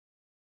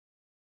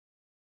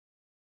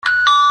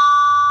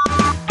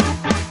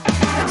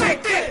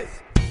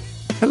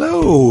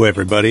Hello,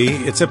 everybody.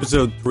 It's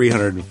episode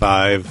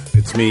 305.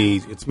 It's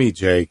me,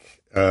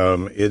 Jake.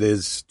 It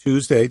is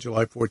Tuesday,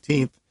 July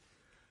 14th.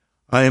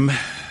 I'm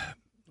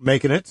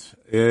making it,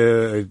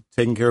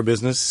 taking care of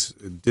business.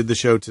 Did the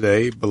show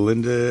today.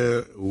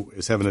 Belinda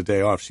is having a day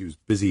off. She was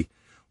busy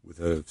with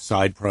a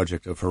side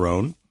project of her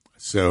own.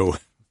 So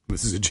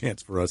this is a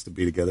chance for us to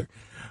be together.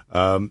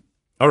 All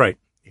right,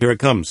 here it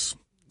comes.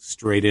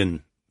 Straight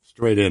in.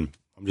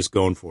 I'm just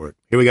going for it.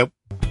 Here we go.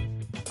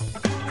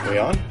 Way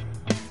on?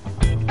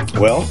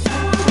 Well,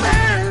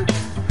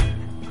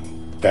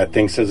 that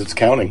thing says it's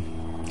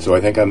counting, so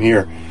I think I'm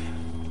here.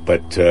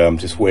 But I'm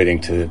just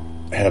waiting to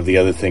have the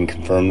other thing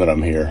confirm that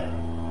I'm here.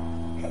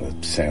 The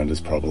sound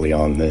is probably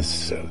on this,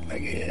 so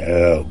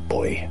oh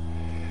boy.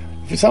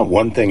 If it's not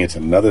one thing, it's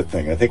another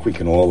thing. I think we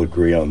can all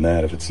agree on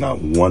that. If it's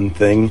not one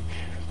thing,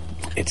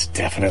 it's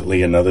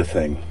definitely another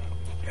thing.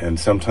 And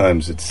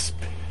sometimes it's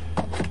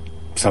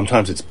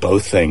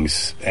both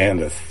things and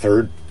a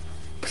third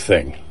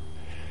thing.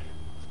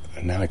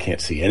 Now I can't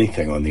see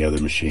anything on the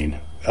other machine.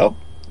 Oh,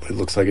 it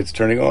looks like it's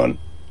turning on.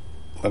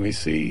 Let me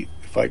see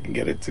if I can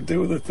get it to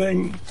do the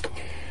thing.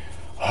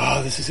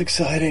 Oh, this is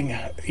exciting.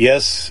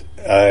 Yes,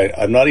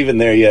 I'm not even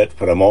there yet,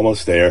 but I'm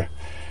almost there.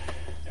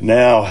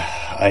 Now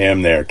I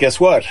am there.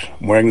 Guess what?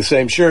 I'm wearing the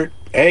same shirt.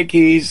 Hey,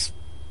 Keys.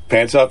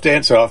 Pants off,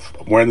 dance off.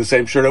 I'm wearing the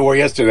same shirt I wore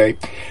yesterday.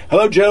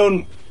 Hello,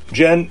 Joan,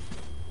 Jen,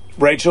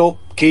 Rachel,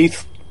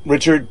 Keith,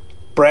 Richard,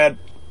 Brad.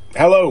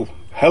 Hello.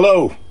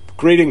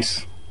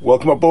 Greetings.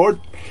 Welcome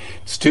aboard.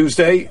 It's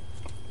Tuesday,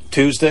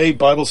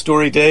 Bible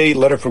story day,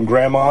 letter from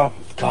Grandma.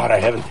 God,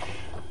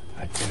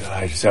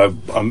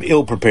 I'm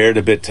ill-prepared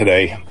a bit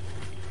today.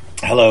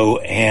 Hello,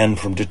 Anne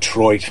from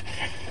Detroit.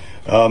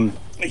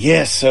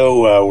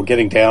 So we're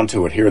getting down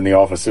to it here in the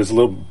office. There's a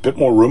little bit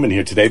more room in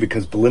here today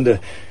because Belinda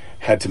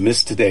had to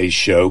miss today's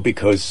show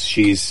because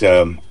she's,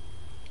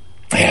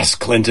 yes,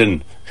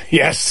 Clinton.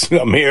 Yes,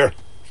 I'm here.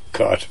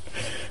 God,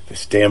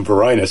 this damn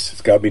Varinus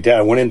has got me down.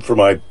 I went in for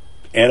my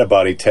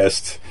antibody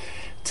test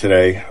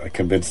today. I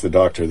convinced the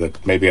doctor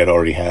that maybe I'd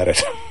already had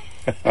it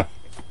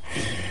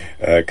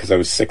because I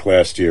was sick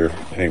last year.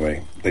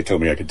 Anyway, they told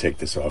me I could take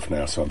this off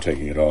now, so I'm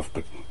taking it off.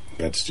 But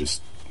that's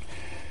just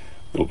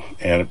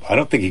and I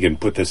don't think you can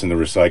put this in the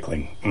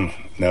recycling.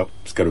 No,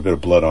 it's got a bit of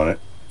blood on it.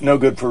 No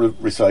good for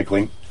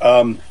recycling.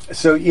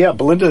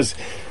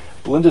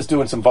 Belinda's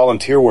doing some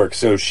volunteer work,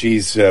 so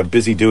she's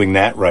busy doing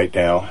that right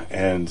now,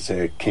 and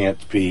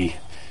can't be.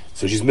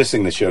 So she's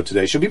missing the show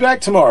today. She'll be back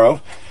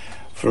tomorrow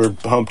for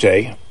Hump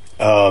Day.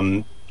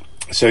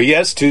 So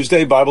yes,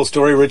 Tuesday, Bible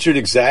story, Richard,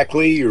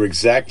 exactly. You're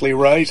exactly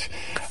right.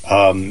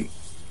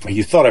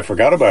 You thought I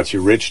forgot about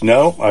you, Rich.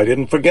 No, I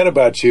didn't forget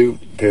about you,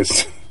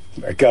 because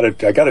I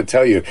gotta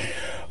tell you,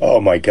 oh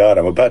my God,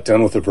 I'm about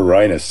done with the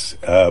Varinus,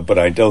 but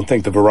I don't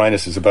think the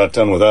Varinus is about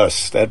done with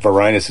us. That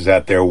Varinus is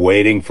out there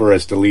waiting for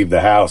us to leave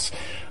the house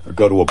or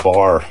go to a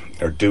bar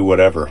or do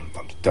whatever.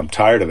 I'm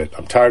tired of it.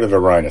 I'm tired of the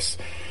Varinus,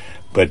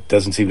 but it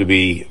doesn't seem to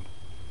be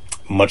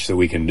much that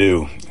we can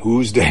do.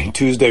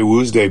 Tuesday,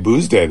 Woosday,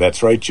 Boosday.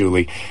 That's right,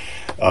 Julie.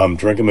 Drink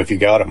them if you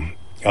got them.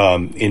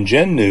 In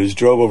Gen News,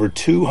 drove over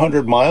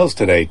 200 miles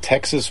today.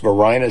 Texas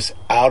Varinus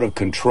out of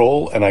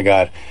control, and I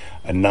got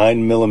a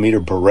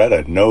 9mm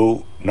Beretta.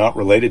 No, not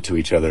related to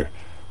each other.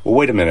 Well,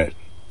 wait a minute.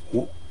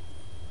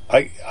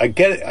 I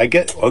get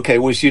it. Okay,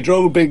 well, so you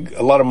drove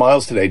a lot of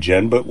miles today,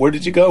 Jen, but where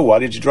did you go? Why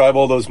did you drive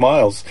all those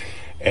miles?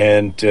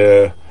 And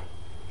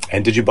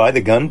did you buy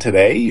the gun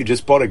today? You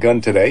just bought a gun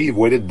today? You've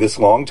waited this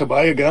long to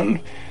buy a gun?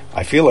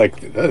 I feel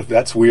like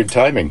that's weird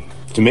timing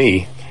to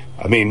me.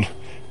 I mean,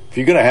 if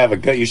you're going to have a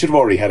gun, you should have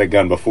already had a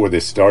gun before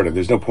this started.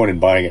 There's no point in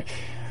buying it.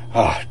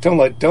 Don't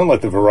let the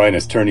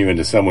Varinus turn you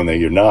into someone that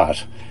you're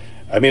not.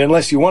 I mean,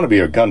 unless you want to be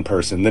a gun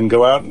person, then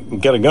go out and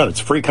get a gun.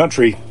 It's a free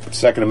country.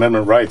 Second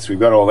Amendment rights.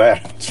 We've got all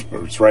that.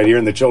 It's right here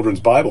in the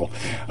children's Bible.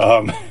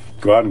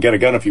 Go out and get a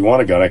gun if you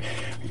want a gun. I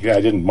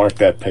didn't mark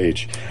that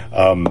page.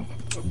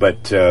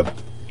 But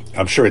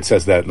I'm sure it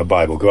says that in the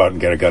Bible. Go out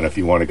and get a gun if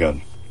you want a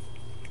gun.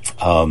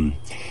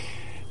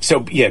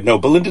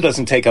 Belinda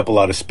doesn't take up a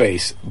lot of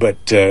space, but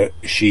it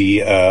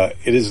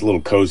is a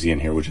little cozy in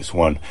here, which is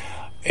one.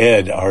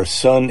 Ed, our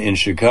son in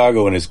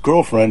Chicago, and his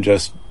girlfriend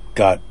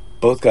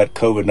both got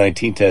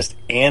COVID-19 test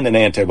and an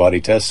antibody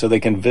test so they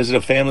can visit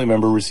a family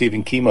member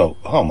receiving chemo.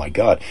 Oh, my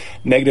God.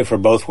 Negative for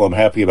both. Well, I'm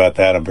happy about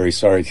that. I'm very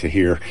sorry to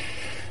hear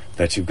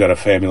that you've got a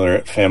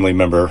family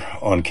member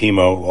on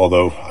chemo,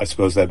 although I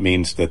suppose that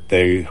means that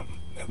they've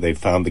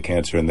found the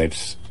cancer and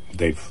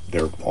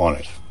they're on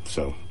it.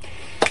 So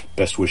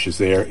best wishes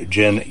there.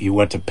 Jen, you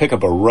went to pick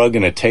up a rug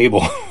and a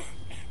table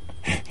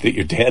that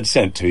your dad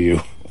sent to you.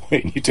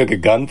 Wait, you took a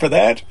gun for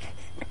that?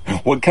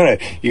 What kind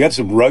of, you got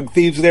some rug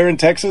thieves there in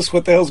Texas?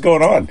 What the hell's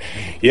going on?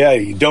 Yeah,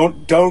 you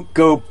don't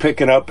go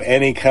picking up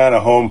any kind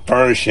of home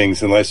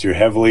furnishings unless you're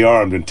heavily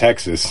armed in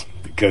Texas,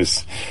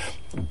 because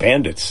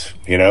bandits,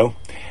 you know.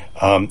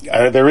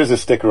 There is a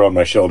sticker on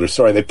my shoulder.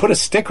 Sorry, they put a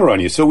sticker on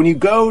you. So when you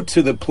go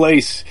to the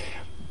place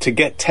to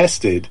get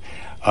tested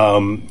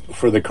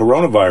for the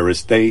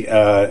coronavirus,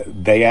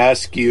 they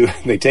ask you,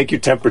 they take your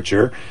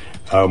temperature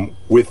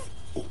with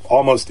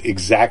almost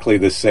exactly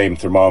the same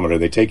thermometer.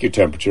 They take your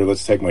temperature.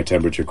 Let's take my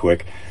temperature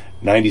quick.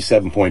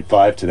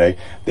 97.5 today.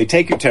 They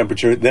take your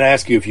temperature, then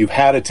ask you if you've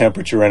had a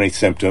temperature, any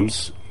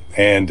symptoms.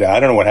 And I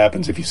don't know what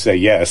happens if you say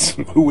yes.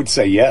 Who would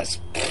say yes?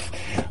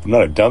 I'm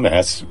not a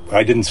dumbass.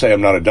 I didn't say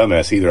I'm not a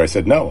dumbass either. I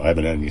said, no, I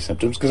haven't had any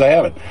symptoms, because I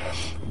haven't.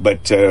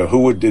 But who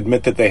would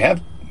admit that they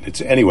have?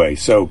 Anyway,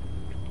 so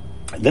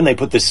then they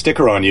put this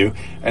sticker on you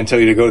and tell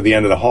you to go to the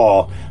end of the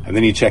hall, and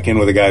then you check in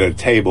with a guy at a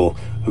table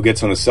who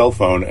gets on a cell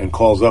phone and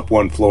calls up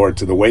one floor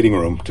to the waiting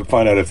room to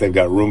find out if they've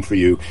got room for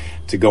you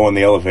to go on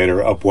the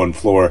elevator up one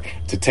floor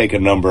to take a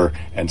number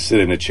and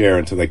sit in a chair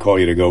until they call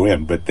you to go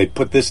in. But they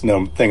put this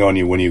thing on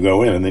you when you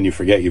go in, and then you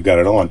forget you've got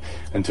it on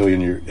until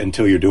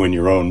you're doing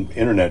your own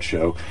internet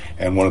show,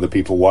 and one of the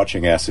people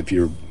watching asks if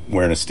you're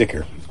wearing a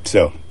sticker.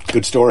 So,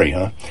 good story,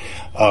 huh?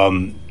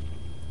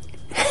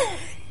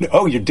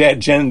 Oh, your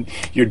dad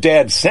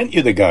sent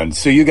you the gun.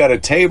 So you got a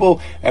table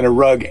and a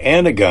rug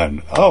and a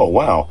gun. Oh,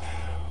 wow.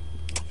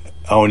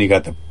 Oh, and you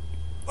got the,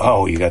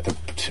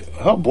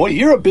 oh boy,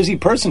 you're a busy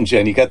person,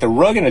 Jen. You got the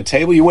rug and a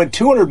table. You went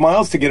 200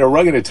 miles to get a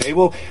rug and a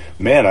table.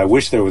 Man, I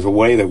wish there was a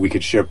way that we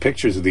could share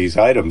pictures of these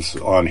items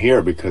on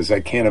here, because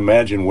I can't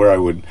imagine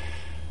where would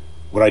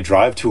I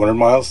drive 200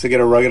 miles to get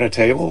a rug and a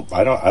table?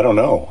 I don't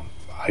know.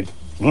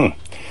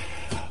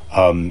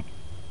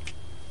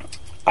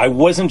 I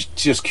wasn't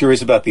just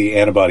curious about the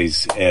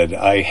antibodies, Ed.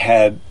 I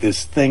had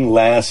this thing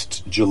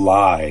last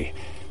July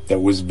that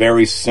was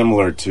very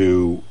similar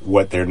to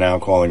what they're now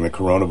calling the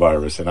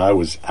coronavirus, and I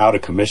was out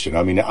of commission.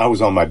 I mean, I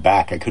was on my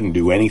back. I couldn't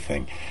do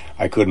anything.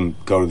 I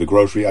couldn't go to the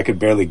grocery. I could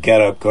barely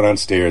get up, go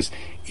downstairs,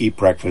 eat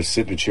breakfast,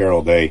 sit in a chair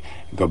all day,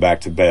 and go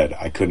back to bed.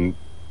 I couldn't.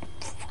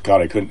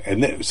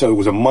 And so it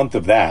was a month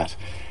of that.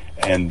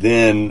 And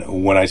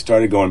then when I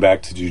started going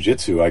back to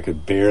jiu-jitsu, I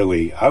could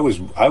barely. I was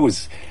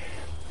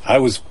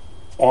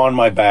on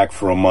my back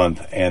for a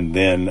month, and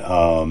then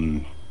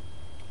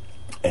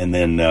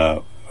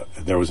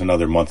there was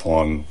another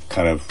month-long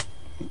kind of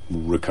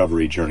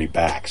recovery journey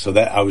back. So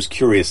that I was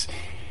curious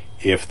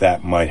if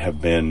that might have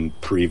been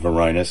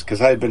pre-Varinus,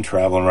 because I had been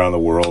traveling around the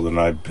world and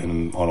I'd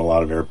been on a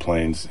lot of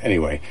airplanes.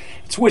 Anyway,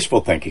 it's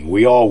wishful thinking.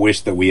 We all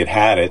wish that we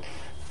had it,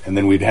 and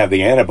then we'd have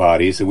the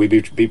antibodies and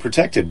we'd be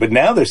protected. But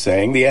now they're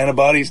saying the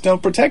antibodies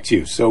don't protect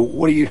you. So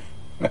what do you...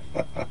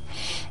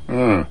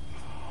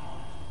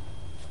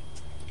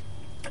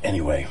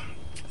 Anyway,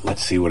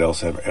 let's see what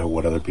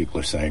other people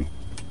are saying.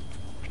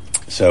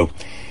 So,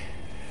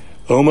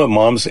 Uma,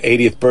 Mom's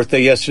 80th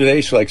birthday yesterday.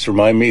 She likes to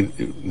remind me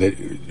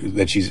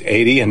that she's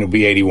 80 and will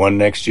be 81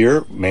 next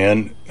year.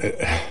 Man,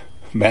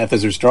 math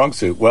is her strong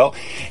suit. Well,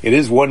 it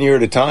is 1 year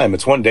at a time.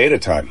 It's one day at a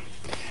time.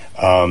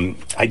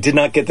 I did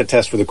not get the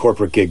test for the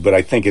corporate gig, but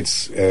I think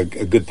it's a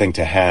good thing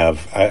to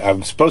have.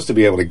 I'm supposed to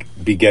be able to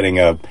be getting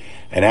an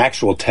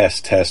actual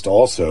test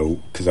also,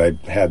 because I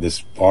had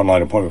this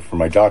online appointment for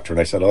my doctor, and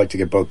I said I'd like to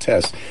get both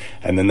tests,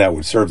 and then that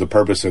would serve the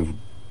purpose of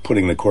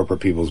putting the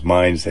corporate people's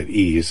minds at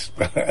ease,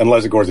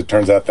 unless, of course, it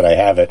turns out that I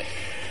have it,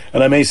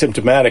 and I'm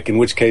asymptomatic, in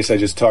which case I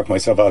just talk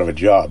myself out of a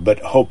job. But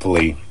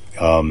hopefully,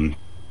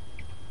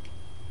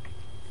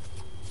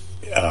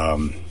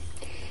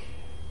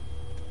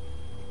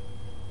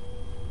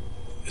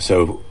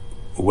 so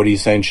what are you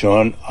saying,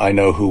 Sean? I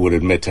know who would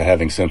admit to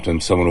having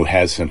symptoms. Someone who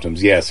has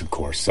symptoms. Yes, of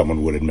course,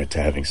 someone would admit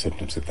to having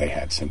symptoms if they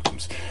had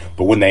symptoms.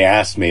 But when they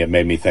asked me, it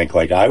made me think,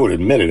 like, I would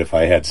admit it if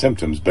I had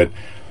symptoms. But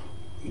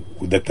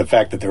that the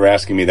fact that they're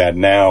asking me that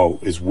now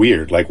is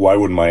weird. Like, why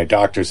wouldn't my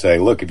doctor say,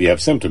 look, if you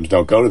have symptoms,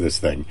 don't go to this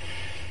thing?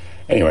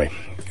 Anyway,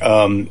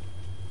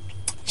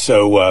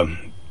 so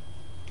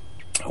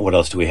what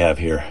else do we have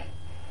here?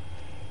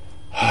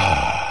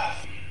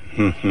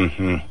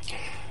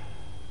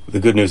 The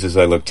good news is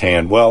I look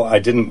tan. Well, I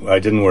didn't wear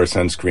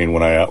sunscreen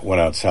when I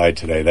went outside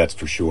today. That's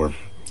for sure.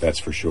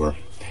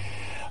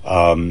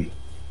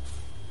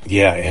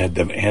 Yeah,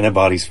 the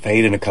antibodies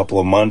fade in a couple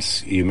of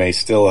months. You may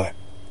still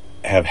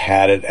have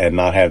had it and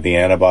not have the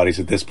antibodies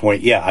at this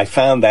point. Yeah, I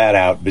found that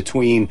out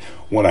between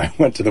when I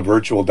went to the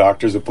virtual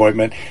doctor's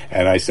appointment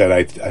and I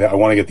said, I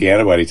want to get the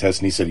antibody test.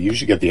 And he said, you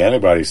should get the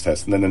antibodies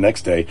test. And then the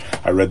next day,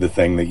 I read the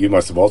thing that you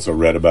must have also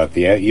read about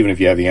even if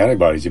you have the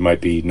antibodies, you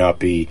might not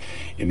be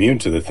immune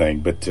to the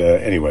thing. But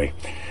anyway,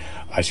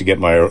 I should get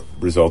my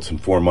results in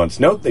 4 months.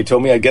 Nope, they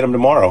told me I'd get them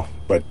tomorrow.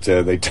 But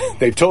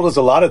they've told us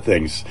a lot of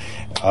things.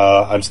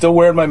 I'm still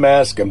wearing my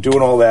mask. I'm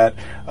doing all that.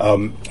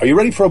 Are you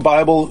ready for a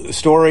Bible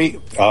story?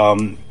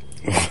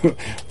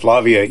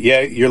 Flavia,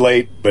 yeah, you're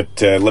late,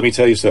 but let me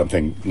tell you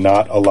something.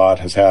 Not a lot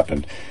has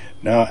happened.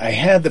 Now, I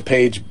had the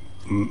page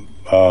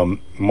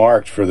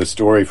marked for the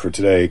story for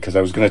today because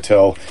I was going to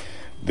tell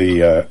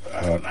the.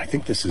 I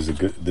think this is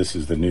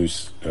the New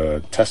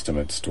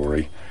Testament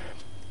story.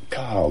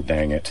 God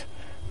dang it.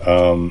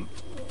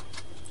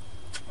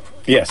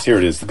 Yes, here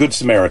it is, the Good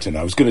Samaritan.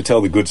 I was going to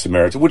tell the Good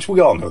Samaritan, which we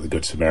all know the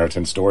Good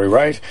Samaritan story,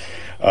 right?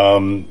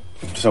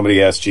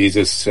 Somebody asked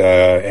Jesus,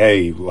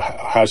 hey,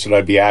 how should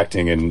I be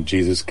acting? And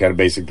Jesus kind of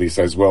basically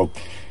says, well,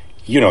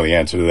 you know the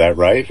answer to that,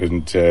 right?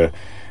 And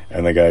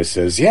And the guy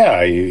says,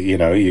 yeah,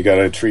 you got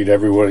to treat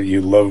everyone,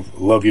 you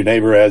love your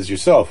neighbor as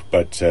yourself,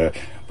 but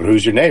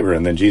who's your neighbor?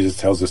 And then Jesus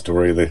tells the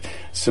story of the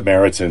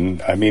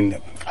Samaritan. I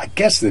mean, I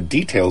guess the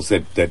details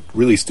that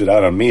really stood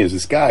out on me is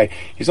this guy,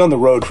 he's on the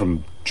road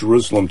from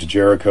Jerusalem to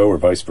Jericho or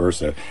vice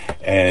versa,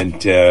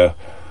 and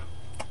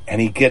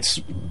he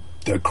gets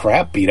the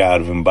crap beat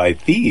out of him by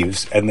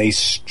thieves, and they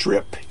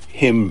strip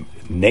him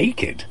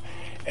naked.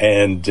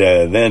 And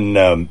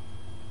then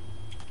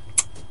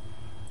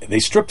they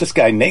strip this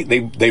guy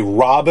naked. They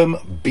rob him,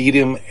 beat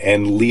him,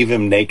 and leave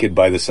him naked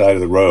by the side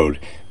of the road.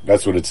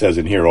 That's what it says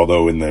in here,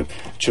 although in the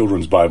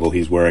children's Bible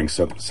he's wearing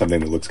something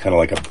that looks kind of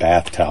like a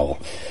bath towel.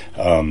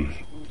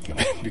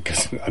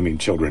 Because, I mean,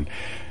 children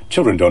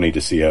don't need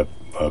to see a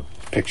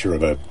picture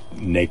of a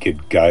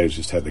naked guy who's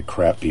just had the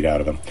crap beat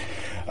out of him.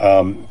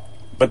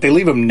 But they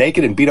leave him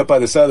naked and beat up by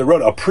the side of the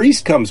road. A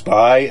priest comes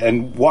by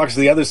and walks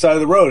to the other side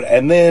of the road.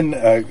 And then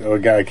a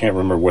guy, I can't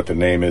remember what the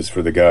name is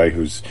for the guy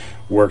who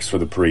works for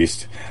the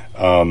priest.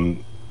 Let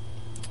me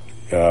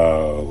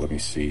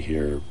see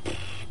here.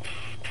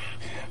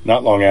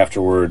 Not long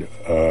afterward,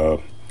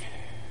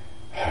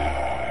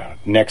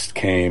 next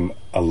came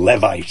a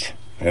Levite.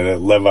 And a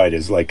Levite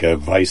is like a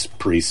vice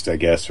priest, I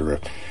guess, or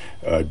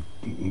a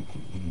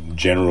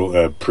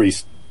general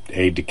priest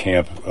aide de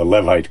camp. A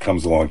Levite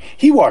comes along.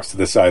 He walks to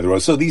the side of the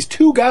road. So these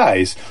two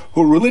guys,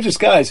 who are religious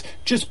guys,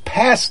 just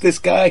pass this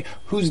guy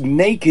who's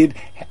naked,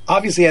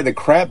 obviously had the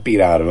crap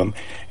beat out of him,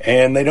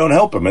 and they don't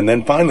help him. And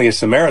then finally a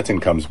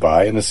Samaritan comes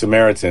by, and the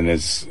Samaritan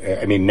is,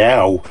 I mean,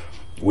 now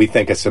we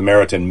think a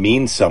Samaritan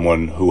means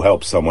someone who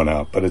helps someone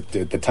out, but at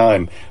the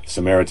time,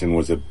 Samaritan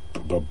was a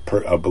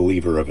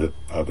believer of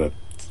a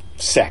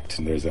sect,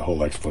 and there's a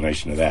whole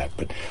explanation of that.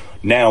 But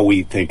now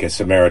we think a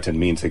Samaritan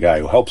means a guy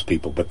who helps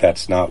people, but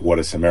that's not what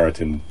a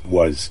Samaritan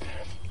was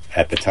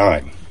at the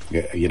time.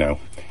 You know,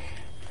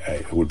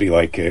 it would be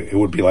like an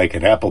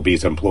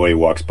Applebee's employee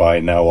walks by,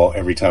 and now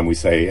every time we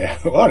say,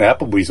 "Oh, an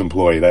Applebee's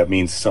employee," that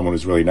means someone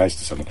who's really nice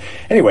to someone.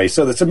 Anyway,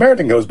 so the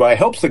Samaritan goes by,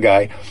 helps the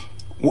guy,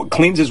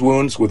 cleans his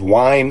wounds with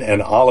wine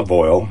and olive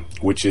oil,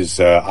 which is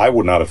I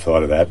would not have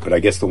thought of that, but I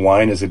guess the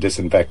wine is a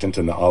disinfectant,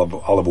 and the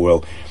olive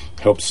oil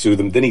helps soothe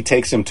him. Then he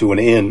takes him to an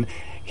inn.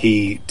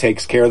 He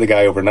takes care of the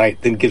guy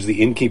overnight, then gives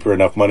the innkeeper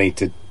enough money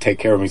to take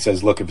care of him. He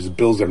says, look, if his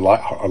bills are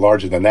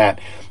larger than that,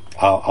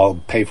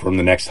 I'll pay for him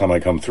the next time I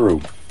come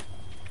through.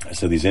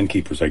 So these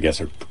innkeepers, I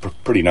guess, are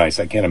pretty nice.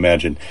 I can't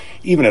imagine,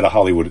 even at a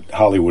Hollywood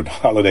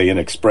Holiday Inn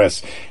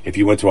Express, if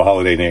you went to a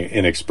Holiday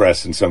Inn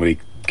Express and somebody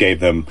gave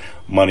them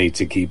money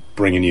to keep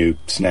bringing you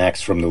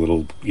snacks from the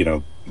little,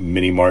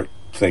 mini mart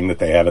thing that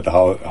they have at the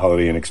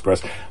Holiday Inn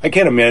Express, I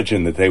can't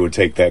imagine that they would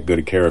take that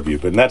good care of you.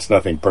 But that's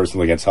nothing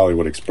personally against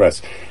Hollywood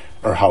Express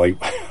or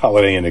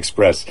Holiday Inn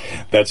Express.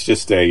 That's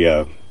just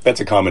that's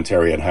a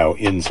commentary on how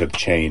inns have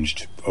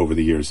changed over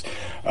the years.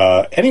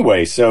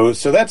 Anyway, so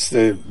that's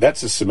the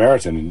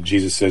Samaritan, and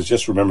Jesus says,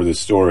 just remember this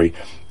story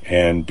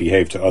and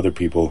behave to other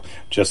people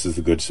just as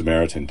the Good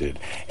Samaritan did.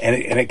 And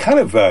it kind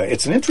of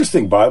it's an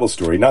interesting Bible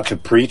story. Not to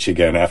preach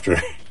again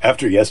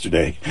after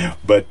yesterday,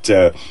 but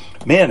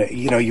man,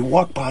 you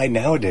walk by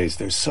nowadays.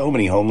 There's so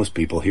many homeless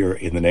people here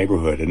in the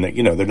neighborhood, and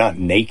they're not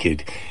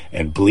naked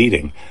and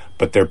bleeding,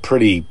 but they're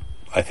pretty.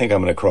 I think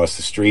I'm going to cross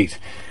the street,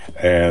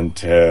 and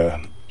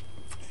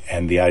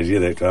the idea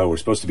that we're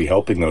supposed to be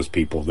helping those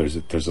people.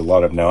 There's a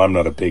lot of, now I'm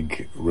not a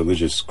big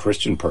religious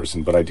Christian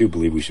person, but I do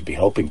believe we should be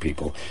helping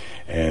people.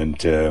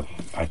 And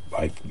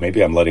I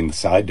maybe I'm letting the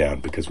side down,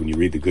 because when you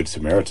read the Good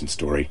Samaritan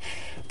story,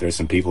 there's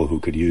some people who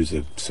could use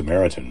a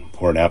Samaritan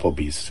or an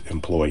Applebee's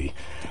employee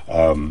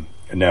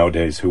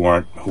nowadays who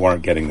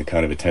aren't getting the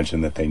kind of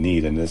attention that they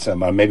need. And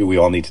maybe we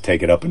all need to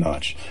take it up a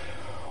notch.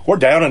 Or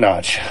down a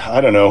notch.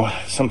 I don't know.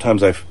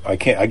 Sometimes I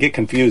get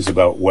confused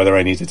about whether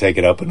I need to take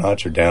it up a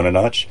notch or down a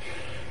notch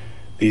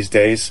these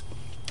days.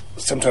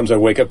 Sometimes I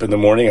wake up in the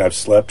morning, I've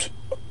slept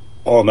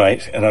all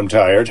night and I'm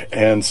tired,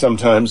 and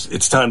sometimes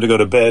it's time to go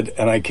to bed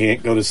and I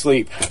can't go to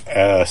sleep.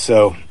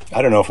 So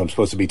I don't know if I'm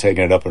supposed to be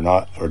taking it up or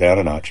not, or down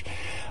a notch.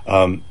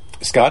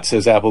 Scott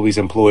says Applebee's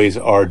employees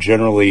are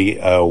generally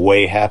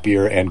way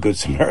happier and Good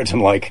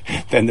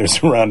Samaritan-like than their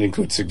surroundings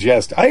would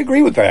suggest. I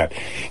agree with that.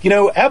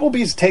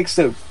 Applebee's takes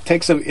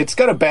it's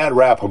got a bad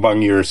rap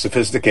among your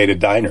sophisticated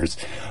diners,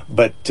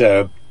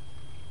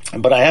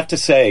 but I have to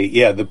say,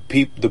 yeah, the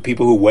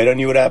people who wait on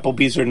you at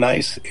Applebee's are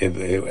nice.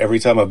 Every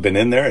time I've been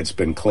in there, it's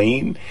been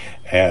clean.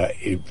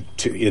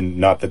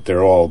 Not that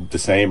they're all the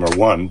same or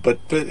one, but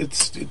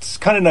it's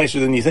kind of nicer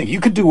than you think. You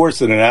could do worse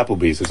than an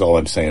Applebee's, is all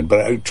I'm saying.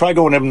 But try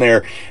going in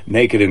there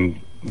naked and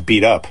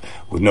beat up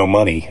with no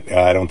money.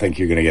 I don't think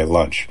you're going to get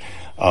lunch.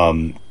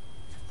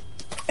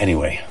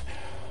 Anyway.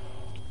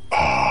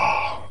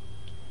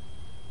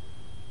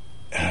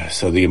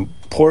 So the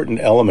important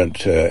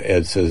element,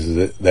 Ed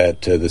says,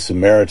 that the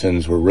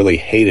Samaritans were really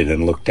hated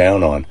and looked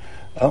down on.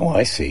 Oh,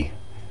 I see.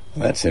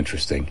 Well, that's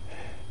interesting.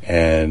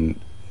 And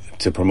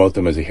to promote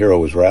them as a hero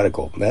was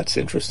radical. That's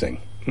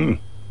interesting.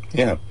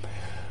 Yeah.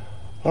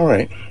 All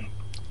right.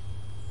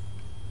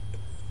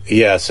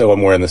 Yeah, so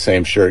I'm wearing the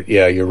same shirt.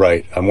 Yeah, you're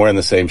right. I'm wearing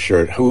the same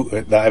shirt.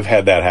 I've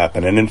had that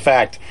happen. And in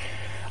fact,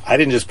 I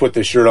didn't just put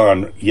this shirt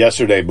on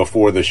yesterday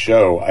before the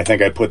show. I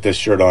think I put this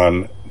shirt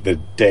on the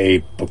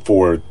day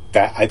before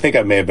that. I think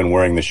I may have been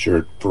wearing this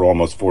shirt for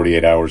almost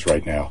 48 hours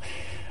right now.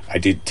 I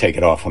did take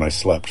it off when I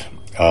slept.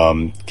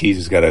 Keys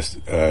has got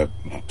a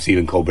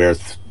Stephen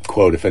Colbert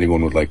quote, if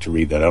anyone would like to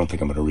read that. I don't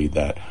think I'm going to read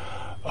that.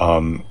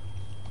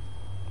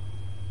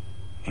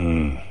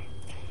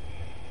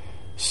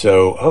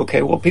 So,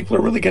 okay, well, people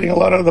are really getting a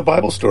lot out of the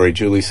Bible story,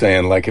 Julie's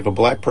saying. Like, if a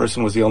black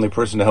person was the only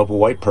person to help a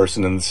white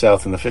person in the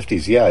South in the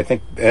 50s. Yeah, I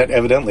think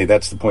evidently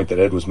that's the point that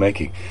Ed was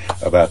making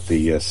about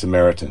the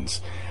Samaritans.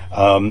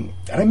 And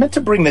I meant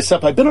to bring this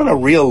up. I've been on a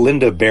real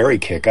Linda Berry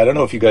kick. I don't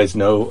know if you guys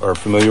know or are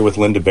familiar with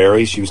Linda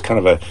Berry. She was kind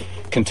of a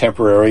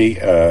contemporary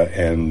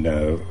and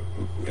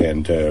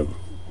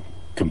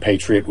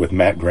compatriot with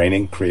Matt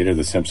Groening, creator of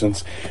The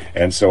Simpsons.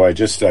 And so I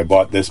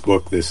bought this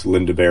book, this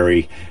Linda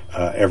Berry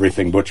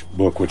Everything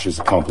book, which is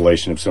a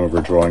compilation of some of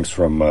her drawings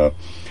from,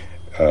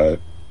 it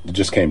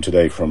just came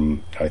today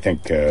from, I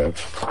think,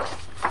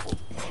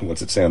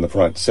 what's it say on the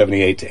front?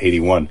 78 to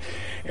 81.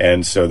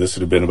 And so this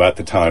would have been about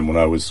the time when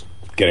I was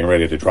getting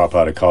ready to drop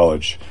out of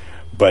college.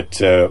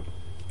 But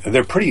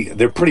they're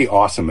pretty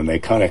awesome, and they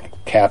kind of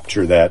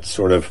capture that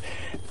sort of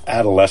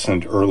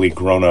adolescent, early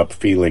grown-up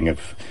feeling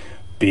of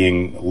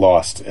being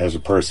lost as a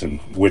person,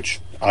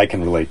 which I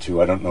can relate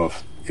to. I don't know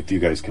if you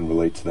guys can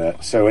relate to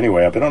that. So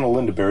anyway, I've been on a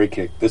Linda Berry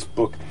kick. This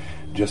book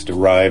just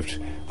arrived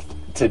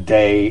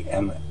today,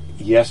 and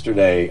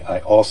yesterday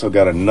I also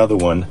got another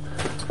one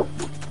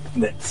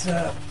that's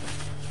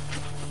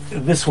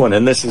this one,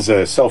 and this is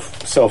a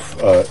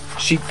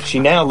she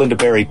now, Linda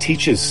Berry,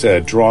 teaches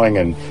drawing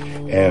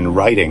and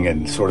writing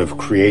and sort of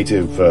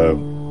creative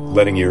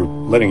letting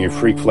your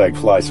freak flag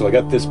fly. So I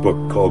got this book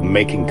called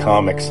Making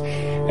Comics,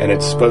 and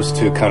it's supposed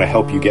to kind of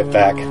help you get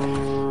back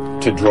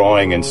to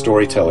drawing and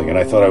storytelling. And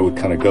I thought I would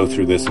kind of go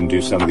through this and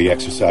do some of the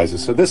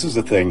exercises. So this is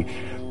the thing,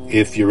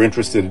 if you're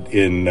interested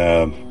in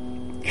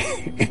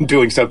in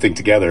doing something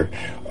together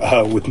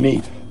with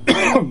me,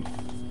 I'm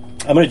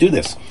going to do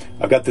this.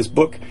 I've got this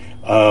book.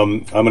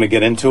 I'm going to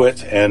get into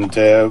it, and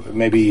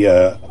maybe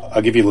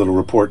I'll give you a little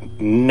report.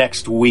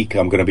 Next week,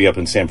 I'm going to be up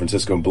in San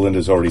Francisco, and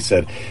Belinda's already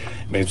said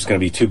maybe it's going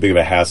to be too big of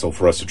a hassle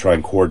for us to try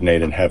and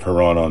coordinate and have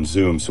her on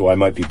Zoom, so I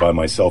might be by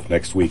myself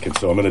next week, and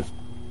so I'm going to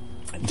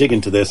dig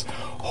into this.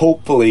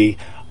 Hopefully,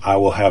 I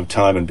will have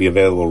time and be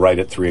available right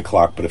at 3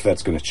 o'clock, but if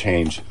that's going to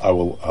change,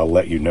 I'll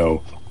let you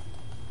know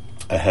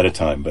ahead of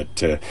time.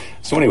 But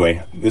so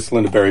anyway, this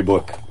Linda Berry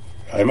book,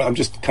 I'm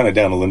just kind of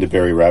down a Linda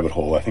Berry rabbit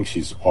hole. I think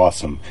she's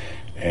awesome.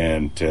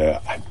 And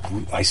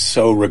I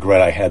so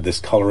regret I had this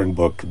coloring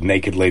book,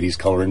 Naked Ladies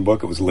coloring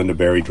book. It was Linda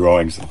Berry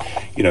drawings,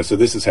 so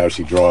this is how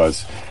she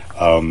draws.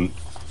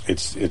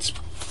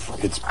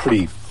 It's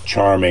pretty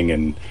charming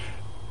and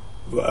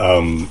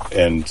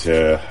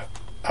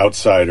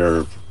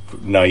outsider,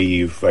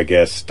 naive, I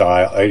guess,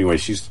 style. Anyway,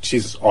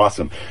 she's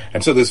awesome.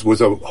 And so this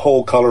was a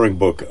whole coloring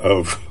book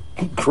of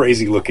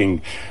crazy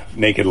looking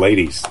naked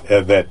ladies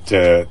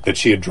that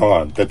she had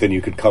drawn that then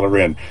you could color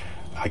in.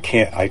 I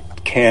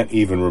can't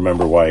even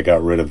remember why I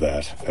got rid of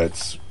that.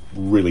 It's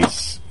really,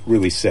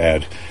 really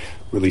sad.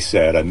 Really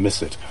sad. I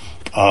miss it.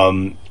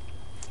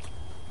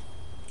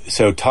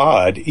 So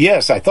Todd,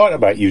 yes, I thought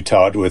about you,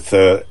 Todd, with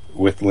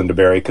Linda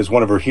Berry, because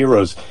one of her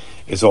heroes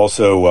is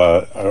also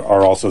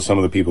are also some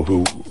of the people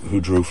who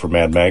drew for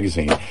Mad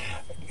Magazine.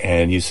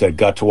 And you said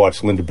got to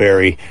watch Linda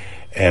Berry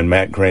and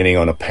Matt Groening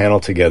on a panel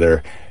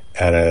together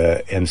at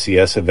a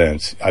NCS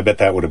event. I bet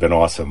that would have been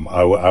awesome.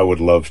 I would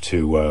love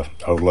to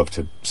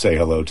say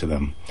hello to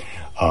them.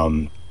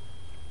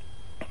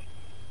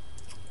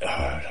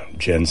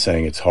 Jen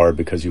saying it's hard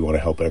because you want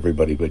to help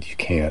everybody, but you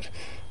can't.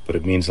 But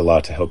it means a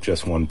lot to help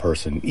just one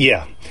person.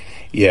 Yeah,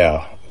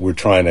 we're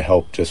trying to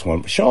help just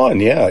one. Sean,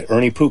 yeah,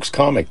 Ernie Pook's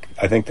comic.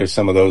 I think there's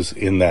some of those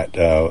in that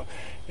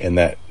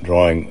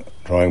drawing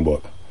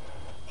book.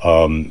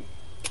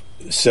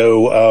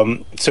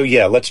 So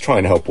yeah, let's try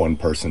and help one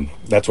person.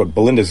 That's what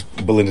Belinda's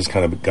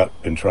kind of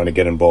been trying to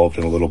get involved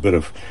in a little bit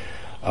of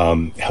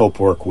help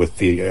work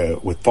with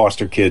with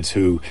foster kids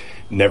who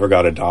never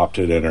got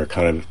adopted and are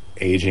kind of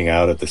aging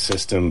out of the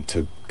system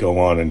to go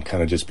on and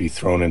kind of just be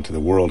thrown into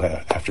the world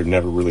after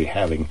never really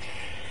having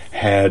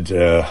had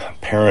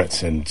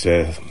parents. And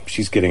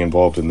she's getting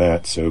involved in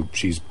that, so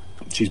she's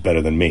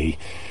better than me.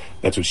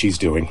 That's what she's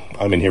doing.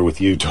 I'm in here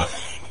with you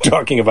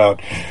talking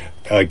about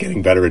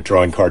getting better at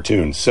drawing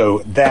cartoons. So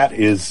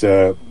that's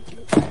who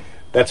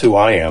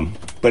I am.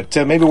 But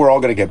maybe we're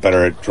all going to get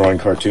better at drawing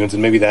cartoons,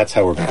 and maybe that's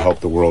how we're going to help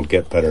the world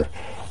get better.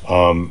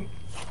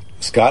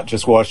 Scott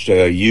just watched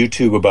a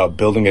YouTube about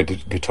building a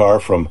guitar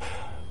from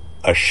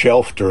a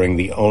shelf during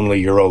the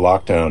only Euro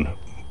lockdown.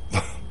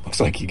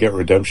 Looks like you get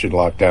redemption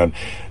lockdown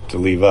to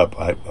leave up.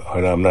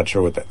 I'm not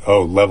sure what that...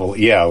 Oh, level...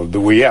 Yeah,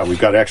 we've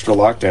got extra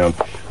lockdown,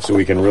 so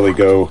we can really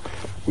go...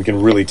 We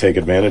can really take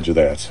advantage of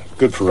that.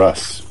 Good for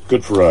us.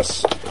 Good for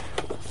us.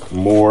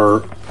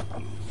 More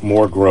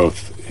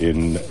growth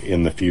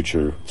in the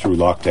future through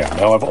lockdown.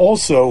 Now, I've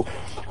also...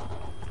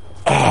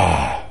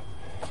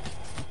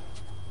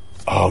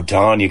 Oh,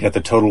 Don, you got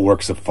the Total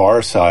Works of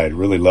Far Side.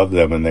 Really loved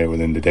them, and they were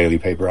in the daily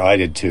paper. I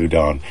did too,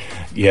 Don.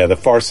 Yeah, the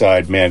Far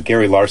Side, man.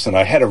 Gary Larson.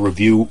 I had a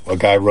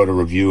guy wrote a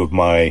review of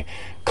my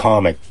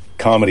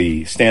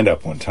comedy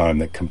stand-up one time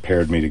that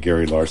compared me to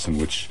Gary Larson,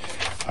 which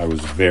I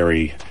was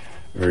very,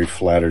 very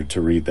flattered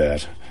to read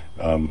that.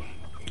 Of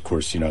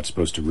course, you're not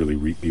supposed to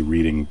really be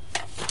reading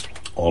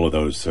all of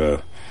those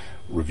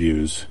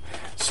reviews.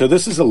 So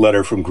this is a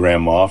letter from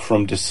Grandma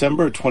from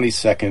December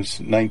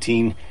 22nd,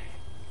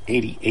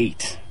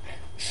 1988.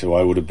 So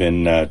I would have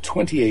been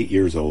 28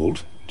 years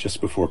old,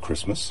 just before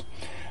Christmas.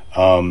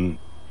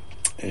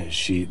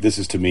 This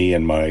is to me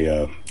and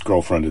my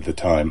girlfriend at the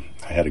time.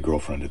 I had a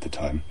girlfriend at the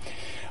time.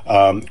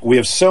 We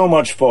have so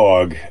much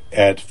fog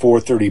at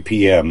 4:30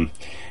 p.m.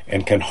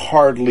 and can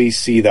hardly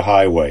see the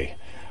highway.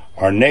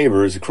 Our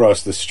neighbors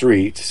across the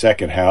street,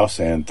 second house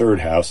and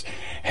third house,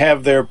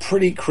 have their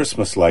pretty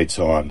Christmas lights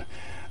on.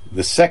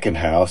 The second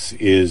house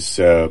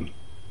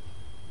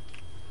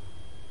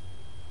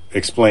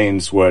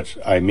explains what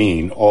I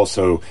mean.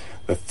 Also,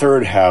 the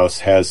third house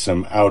has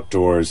some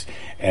outdoors,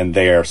 and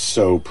they are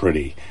so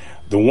pretty.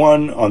 The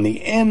one on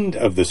the end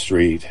of the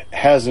street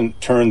hasn't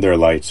turned their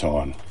lights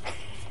on.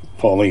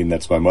 Pauline,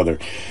 that's my mother,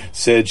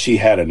 said she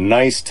had a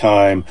nice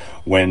time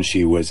when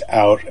she was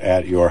out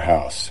at your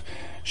house.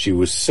 She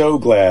was so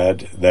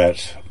glad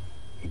that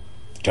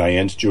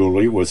Diane's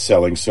jewelry was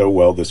selling so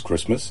well this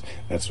Christmas.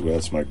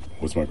 Was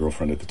my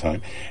girlfriend at the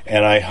time,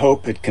 and I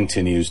hope it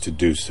continues to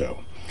do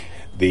so.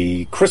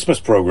 The Christmas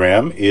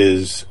program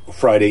is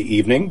Friday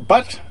evening,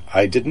 but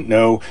I didn't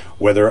know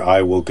whether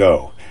I will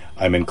go.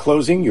 I'm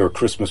enclosing your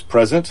Christmas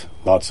present.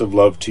 Lots of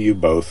love to you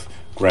both,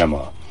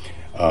 Grandma.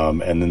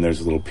 And then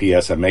there's a little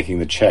P.S. I'm making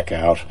the check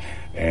out,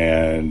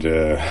 and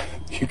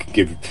you can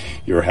give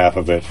your half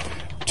of it.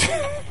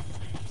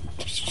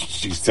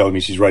 She's telling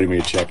me she's writing me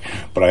a check,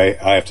 but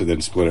I have to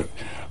then split it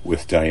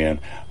with Diane.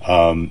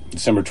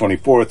 December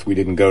 24th, we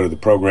didn't go to the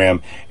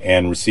program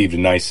and received a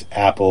nice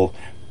apple.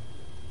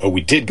 Oh,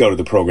 we did go to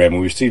the program,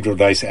 and we received a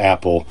nice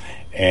apple,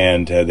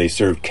 and they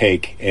served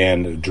cake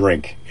and a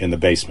drink in the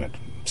basement.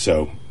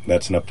 So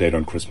that's an update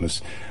on Christmas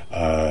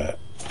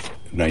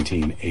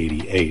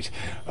 1988.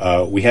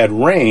 We had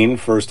rain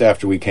first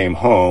after we came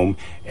home,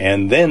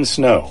 and then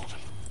snow.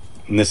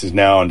 And this is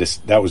now,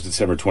 that was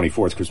December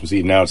 24th, Christmas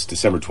Eve. Now it's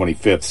December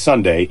 25th,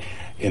 Sunday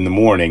in the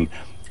morning.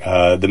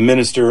 The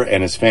minister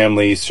and his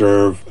family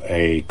serve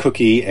a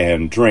cookie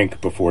and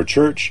drink before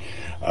church.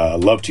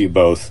 Love to you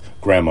both,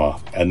 Grandma.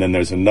 And then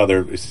there's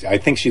another, I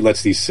think she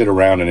lets these sit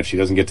around, and if she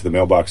doesn't get to the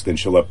mailbox, then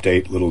she'll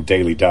update little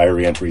daily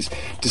diary entries.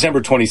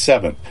 December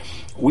 27th.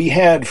 We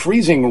had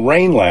freezing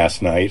rain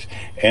last night,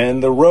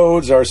 and the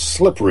roads are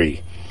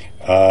slippery.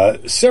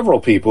 Several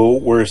people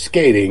were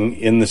skating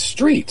in the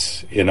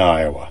streets in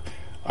Iowa.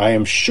 I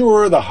am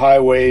sure the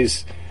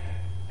highways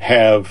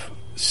have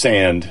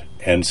sand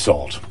and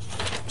salt.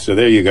 So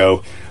there you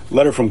go.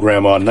 Letter from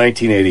Grandma,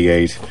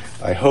 1988.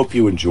 I hope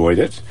you enjoyed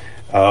it.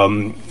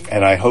 And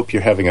I hope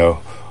you're having a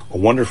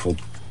wonderful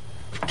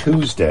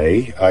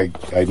Tuesday. I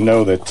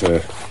know that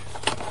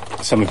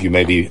some of you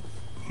may be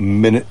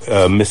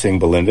missing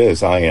Belinda,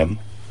 as I am.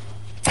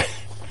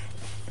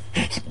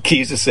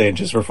 Keys is saying,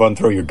 just for fun,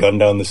 throw your gun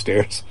down the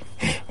stairs.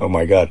 Oh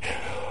my God.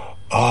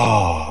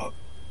 Oh,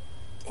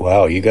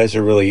 wow. You guys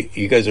are really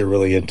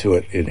into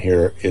it in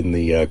here in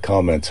the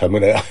comments. I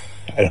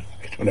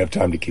don't have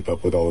time to keep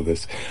up with all of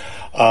this.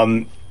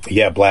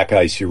 Yeah, black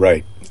ice. You're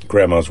right.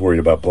 Grandma's worried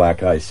about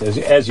black ice,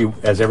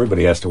 as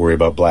everybody has to worry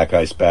about black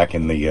ice back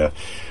in the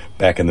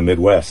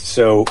Midwest.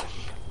 So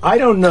I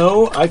don't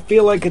know. I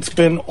feel like it's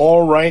been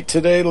all right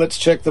today. Let's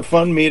check the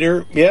fun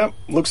meter. Yeah,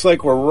 looks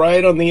like we're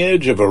right on the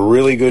edge of a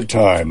really good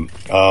time.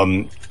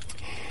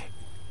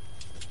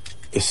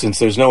 Since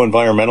there's no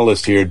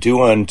environmentalist here,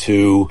 do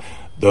unto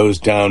those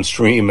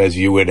downstream as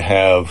you would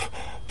have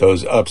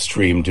those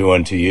upstream do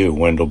unto you,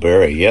 Wendell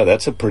Berry. Yeah,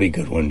 that's a pretty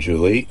good one,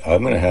 Julie.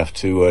 I'm going to have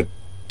to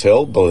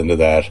tell Belinda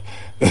that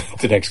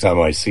the next time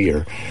I see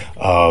her.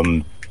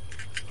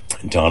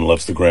 Don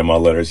loves the grandma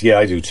letters. Yeah,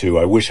 I do too.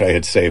 I wish I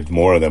had saved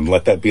more of them.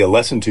 Let that be a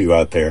lesson to you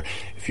out there.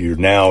 If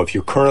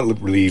you're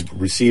currently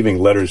receiving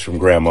letters from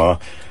Grandma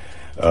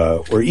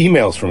or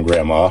emails from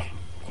Grandma,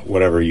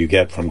 whatever you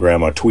get from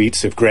Grandma,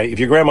 tweets. If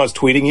your grandma's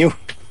tweeting you,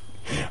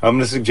 I'm going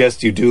to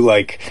suggest you do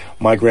like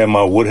my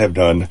grandma would have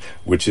done,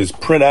 which is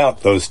print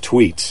out those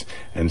tweets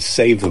and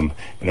save them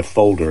in a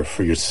folder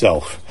for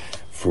yourself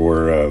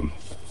for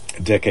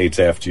decades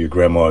after your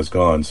grandma is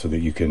gone, so that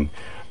you can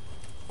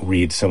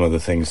read some of the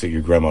things that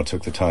your grandma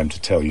took the time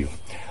to tell you.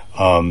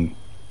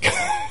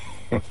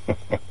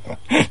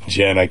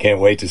 Jen, I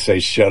can't wait to say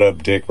shut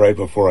up, Dick, right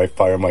before I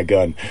fire my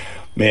gun.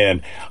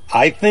 Man,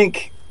 I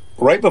think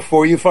right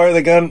before you fire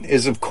the gun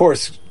is, of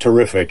course,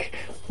 terrific,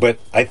 but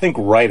I think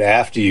right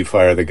after you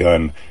fire the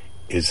gun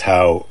is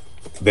how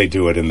they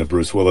do it in the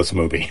Bruce Willis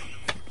movie.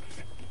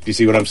 Do you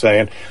see what I'm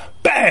saying?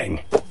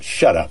 Bang!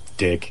 Shut up,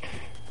 Dick.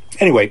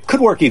 Anyway, could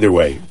work either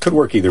way.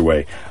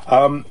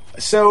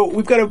 So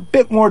we've got a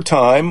bit more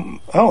time.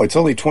 Oh, it's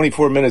only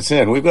 24 minutes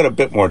in. We've got a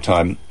bit more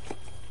time.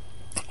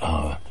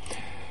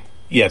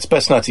 Yeah, it's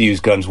best not to use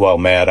guns while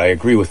mad. I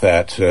agree with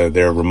that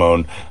there,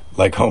 Ramon.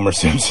 Like Homer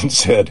Simpson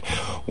said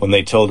when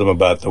they told him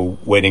about the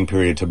waiting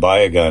period to buy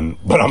a gun.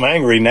 But I'm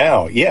angry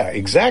now. Yeah,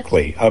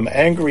 exactly. I'm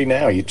angry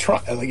now.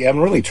 I'm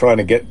really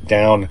trying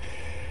to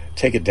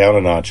take it down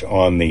a notch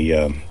on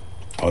the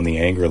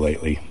anger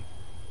lately.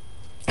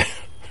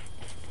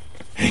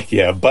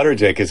 Yeah,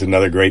 butterdick is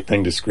another great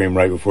thing to scream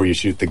right before you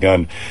shoot the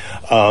gun.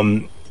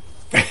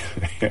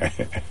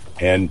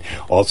 And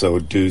also,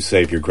 do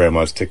save your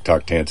grandma's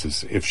TikTok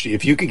dances. If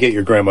you could get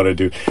your grandma to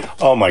do,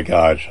 oh my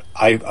God,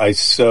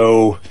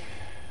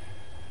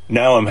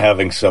 now I'm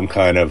having some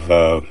kind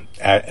of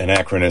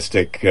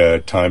anachronistic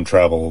time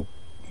travel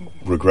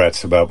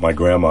regrets about my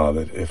grandma,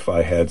 that if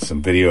I had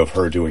some video of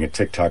her doing a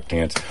TikTok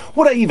dance,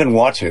 would I even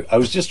watch it? I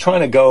was just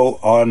trying to go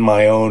on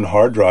my own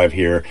hard drive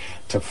here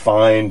to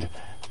find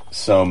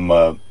some.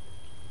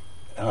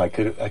 I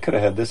could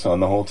have had this on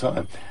the whole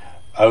time.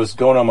 I was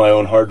going on my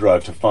own hard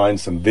drive to find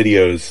some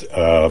videos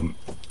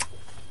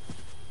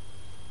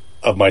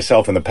of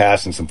myself in the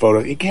past and some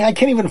photos. I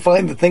can't even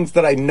find the things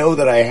that I know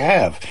that I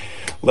have,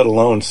 let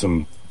alone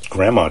some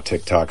grandma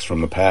TikToks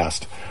from the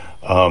past.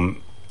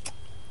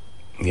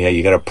 Yeah,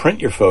 you got to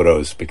print your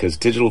photos because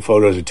digital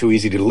photos are too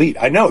easy to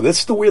delete. I know,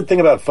 this is the weird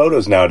thing about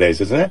photos nowadays,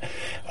 isn't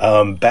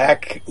it?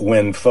 Back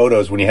when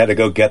you had to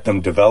go get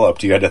them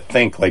developed, you had to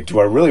think, like,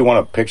 do I really want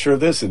a picture of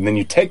this? And then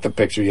you take the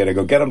picture, you had to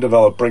go get them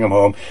developed, bring them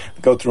home,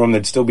 go through them.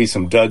 There'd still be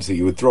some duds that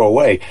you would throw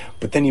away,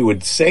 but then you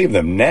would save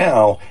them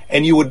now,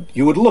 and you would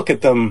look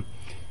at them.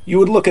 You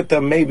would look at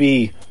them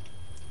maybe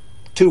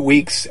 2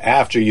 weeks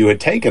after you had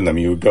taken them.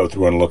 You would go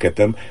through and look at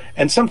them,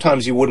 and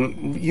sometimes you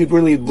wouldn't. You'd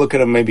really look at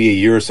them maybe a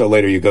year or so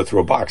later. You go through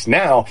a box.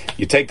 Now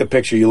you take the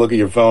picture, you look at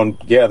your phone.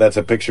 Yeah, that's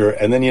a picture,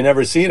 and then you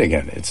never see it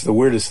again. It's the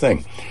weirdest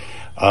thing.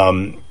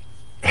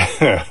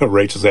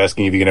 Rachel's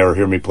asking if you can ever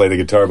hear me play the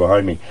guitar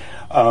behind me.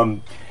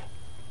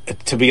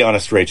 To be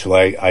honest, Rachel,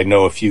 I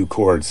know a few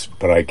chords,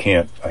 but I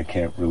can't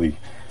really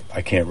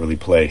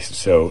play.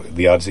 So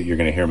the odds that you're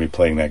going to hear me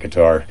playing that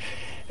guitar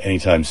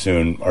anytime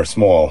soon are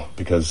small,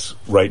 because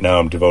right now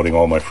I'm devoting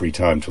all my free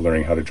time to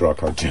learning how to draw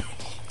cartoons.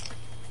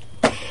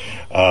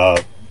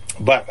 But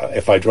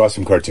if I draw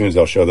some cartoons,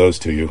 I'll show those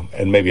to you,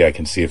 and maybe I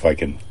can see if I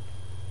can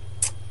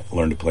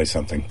learn to play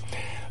something.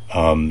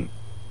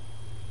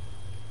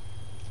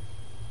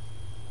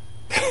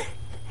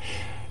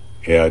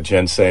 Yeah,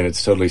 Jen's saying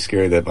it's totally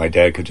scary that my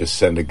dad could just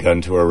send a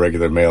gun to our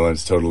regular mail and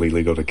it's totally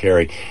legal to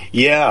carry.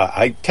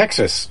 Yeah,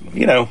 Texas,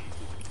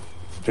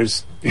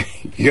 there's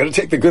you got to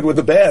take the good with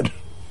the bad.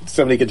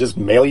 Somebody could just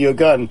mail you a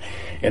gun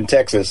in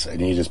Texas,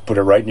 and you just put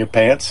it right in your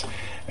pants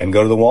and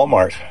go to the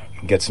Walmart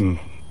and get some,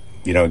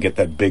 get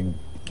that big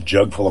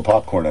jug full of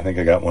popcorn. I think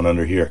I got one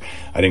under here.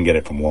 I didn't get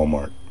it from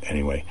Walmart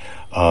anyway.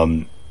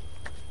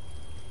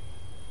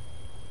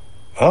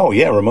 Oh,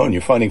 yeah, Ramon,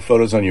 you're finding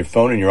photos on your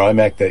phone and your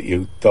iMac that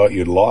you thought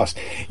you'd lost.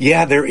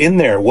 Yeah, they're in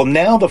there. Well,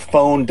 now the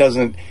phone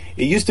doesn't.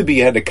 It used to be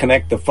you had to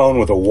connect the phone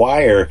with a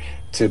wire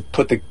to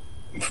put the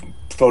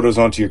photos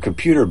onto your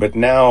computer, but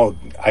now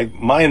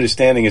my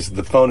understanding is that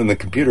the phone and the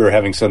computer are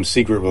having some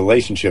secret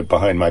relationship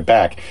behind my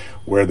back,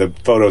 where the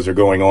photos are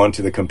going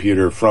onto the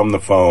computer from the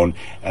phone,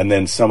 and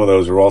then some of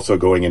those are also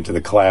going into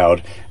the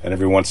cloud, and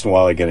every once in a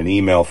while I get an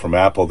email from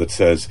Apple that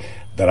says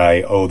that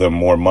I owe them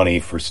more money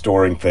for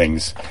storing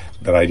things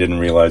that I didn't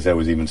realize I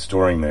was even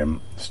storing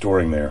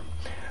there.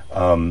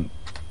 All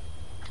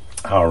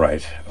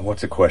right,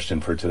 what's a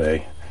question for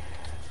today?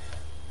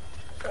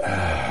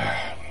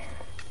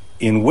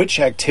 In which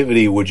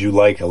activity would you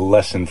like a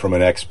lesson from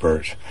an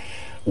expert?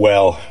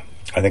 Well,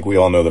 I think we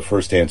all know the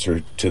first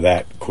answer to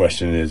that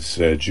question is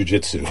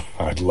jiu-jitsu.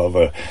 I'd love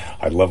a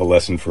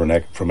lesson from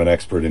an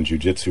expert in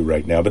jiu-jitsu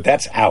right now, but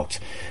that's out.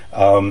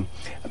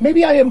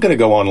 Maybe I am going to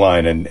go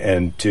online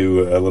and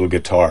do a little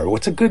guitar.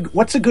 What's a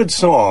good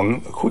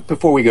song? Quick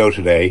before we go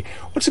today,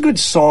 what's a good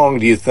song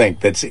do you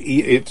think?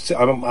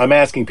 I'm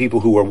asking people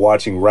who are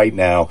watching right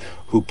now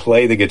who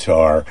play the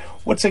guitar.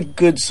 What's a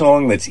good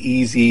song that's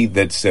easy?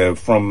 That's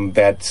from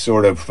that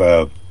sort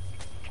of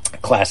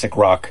classic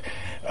rock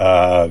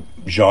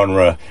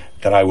genre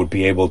that I would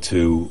be able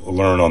to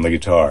learn on the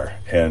guitar.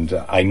 And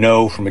I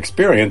know from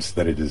experience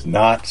that it is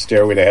not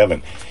Stairway to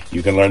Heaven.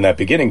 You can learn that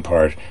beginning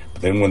part,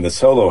 but then when the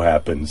solo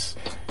happens,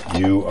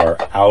 you are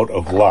out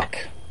of luck.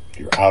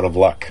 You're out of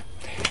luck.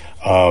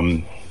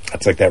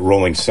 It's like that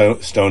Rolling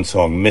Stone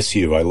song, Miss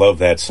You. I love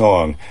that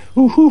song.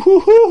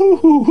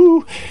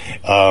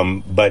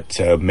 But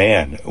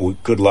man,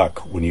 good luck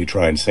when you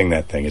try and sing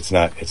that thing. It's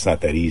not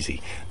that easy.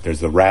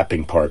 There's the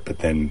rapping part, but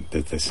then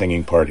the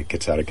singing part, it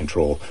gets out of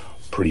control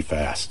pretty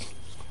fast.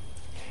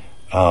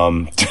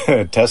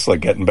 Tesla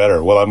getting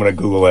better. Well, I'm going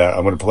to Google that.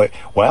 I'm going to play.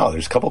 Wow,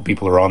 there's a couple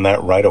people who are on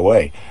that right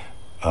away.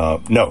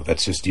 No,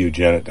 that's just you,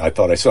 Janet. I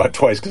thought I saw it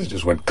twice because it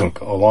just went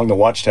along the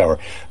watchtower.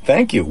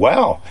 Thank you.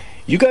 Wow.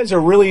 You guys are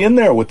really in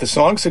there with the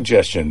song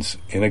suggestions.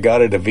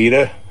 Inagata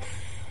Davida.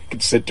 I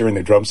could sit during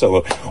the drum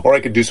solo, or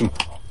I could do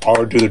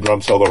the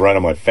drum solo right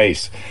on my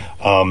face.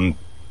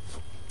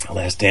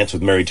 Last Dance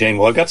with Mary Jane.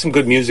 Well, I've got some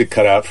good music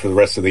cut out for the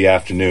rest of the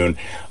afternoon.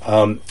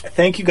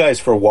 Thank you guys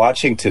for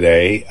watching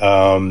today.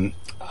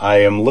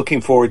 I am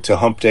looking forward to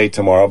Hump Day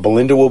tomorrow.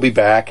 Belinda will be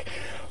back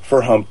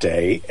for Hump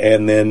Day,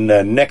 and then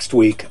next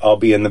week I'll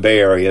be in the Bay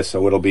Area,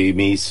 so it'll be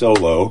me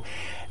solo.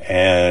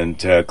 And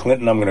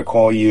Clinton, I'm going to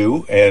call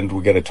you, and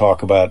we're going to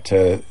talk about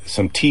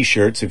some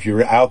T-shirts. If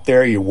you're out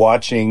there, you're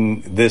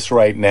watching this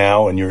right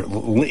now, and you're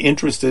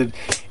interested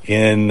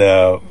in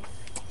a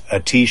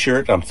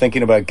T-shirt, I'm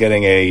thinking about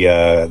getting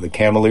the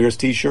Cameliers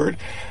T-shirt,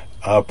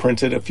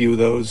 printed, a few of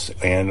those,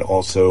 and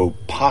also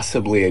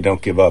possibly a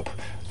Don't Give Up.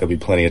 There'll be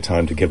plenty of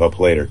time to give up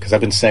later, because I've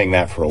been saying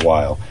that for a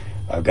while.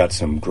 I've got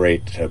some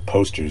great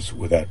posters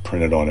with that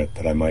printed on it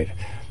that I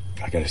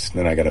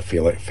got to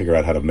figure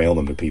out how to mail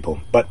them to people.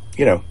 But,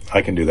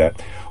 I can do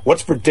that.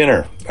 What's for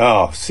dinner?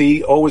 Oh,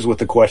 see, always with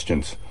the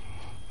questions.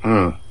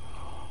 I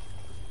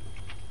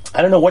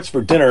don't know what's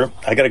for dinner.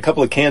 I got a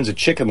couple of cans of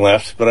chicken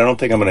left, but I don't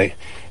think I'm going to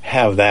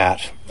have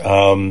that.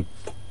 I've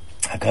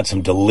got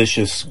some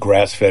delicious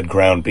grass-fed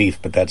ground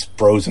beef, but that's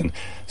frozen.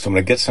 So I'm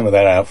going to get some of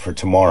that out for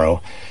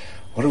tomorrow.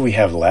 What did we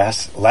have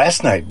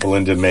last night?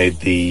 Belinda made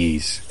the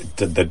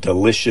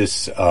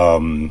delicious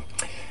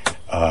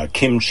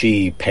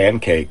kimchi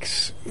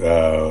pancakes,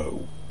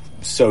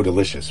 so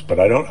delicious. But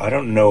I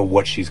don't know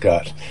what she's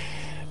got.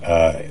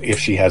 If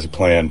she has a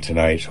plan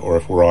tonight, or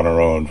if we're on our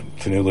own.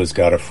 Fanula's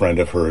got a friend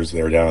of hers.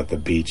 They're down at the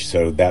beach,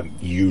 so that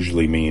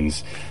usually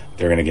means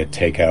they're going to get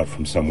takeout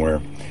from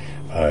somewhere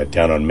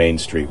down on Main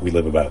Street. We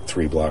live about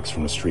 3 blocks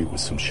from the street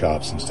with some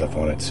shops and stuff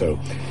on it. So,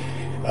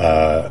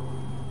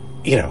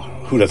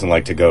 who doesn't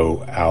like to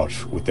go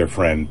out with their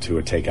friend to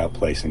a takeout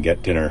place and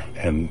get dinner?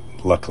 And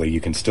luckily, you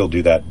can still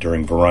do that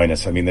during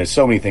Varinus. I mean, there's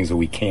so many things that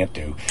we can't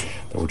do,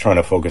 that we're trying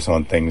to focus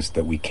on things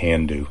that we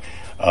can do.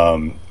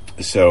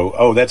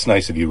 That's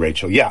nice of you,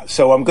 Rachel. Yeah,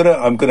 so I'm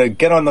gonna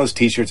get on those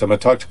T-shirts. I'm gonna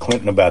talk to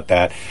Clinton about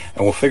that,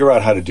 and we'll figure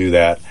out how to do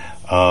that.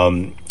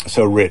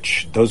 So,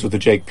 Rich, those with the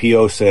Jake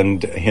P.O.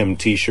 send him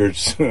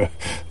T-shirts.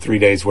 3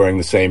 days wearing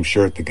the same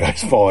shirt. The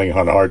guy's falling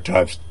on hard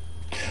times.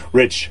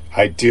 Rich,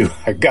 I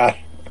got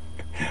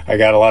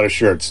a lot of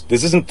shirts.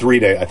 This isn't 3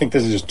 days. I think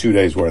this is just 2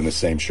 days wearing the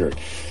same shirt.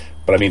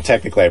 But I mean,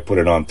 technically, I put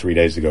it on 3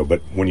 days ago.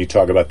 But when you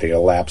talk about the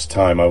elapsed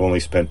time, I've only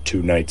spent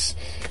 2 nights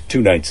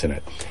in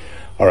it.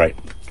 All right.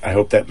 I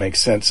hope that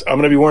makes sense. I'm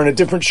going to be wearing a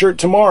different shirt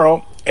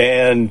tomorrow,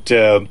 and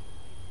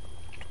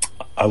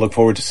I look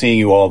forward to seeing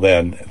you all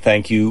then.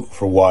 Thank you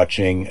for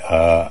watching.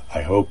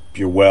 I hope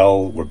you're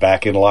well. We're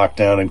back in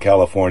lockdown in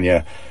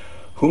California.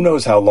 Who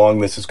knows how long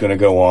this is going to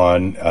go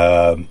on?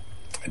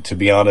 To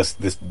be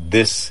honest,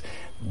 this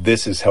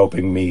is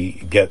helping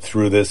me get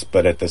through this,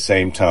 but at the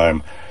same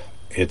time,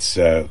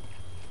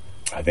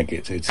 I think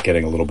it's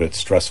getting a little bit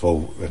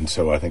stressful, and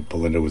so I think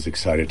Belinda was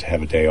excited to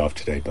have a day off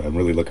today. But I'm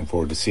really looking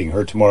forward to seeing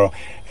her tomorrow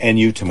and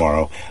you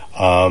tomorrow.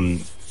 Thank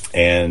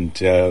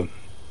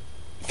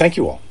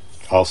you all.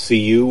 I'll see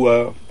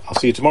you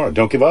tomorrow.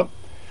 Don't give up.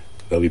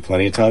 There'll be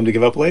plenty of time to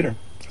give up later.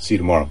 See you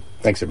tomorrow.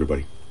 Thanks,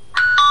 everybody.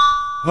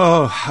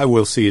 Oh, I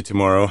will see you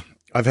tomorrow.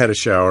 I've had a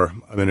shower.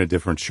 I'm in a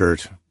different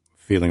shirt.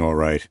 Feeling all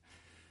right.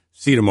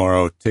 See you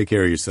tomorrow. Take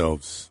care of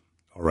yourselves.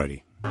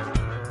 Alrighty.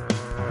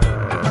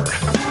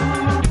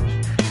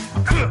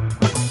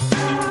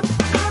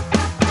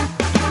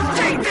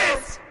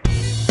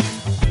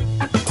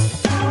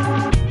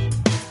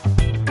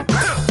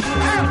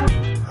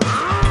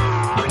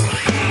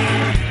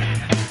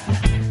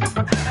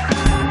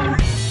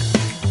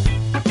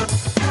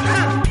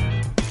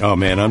 Oh,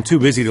 man, I'm too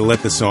busy to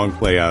let the song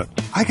play out.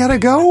 I gotta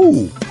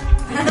go.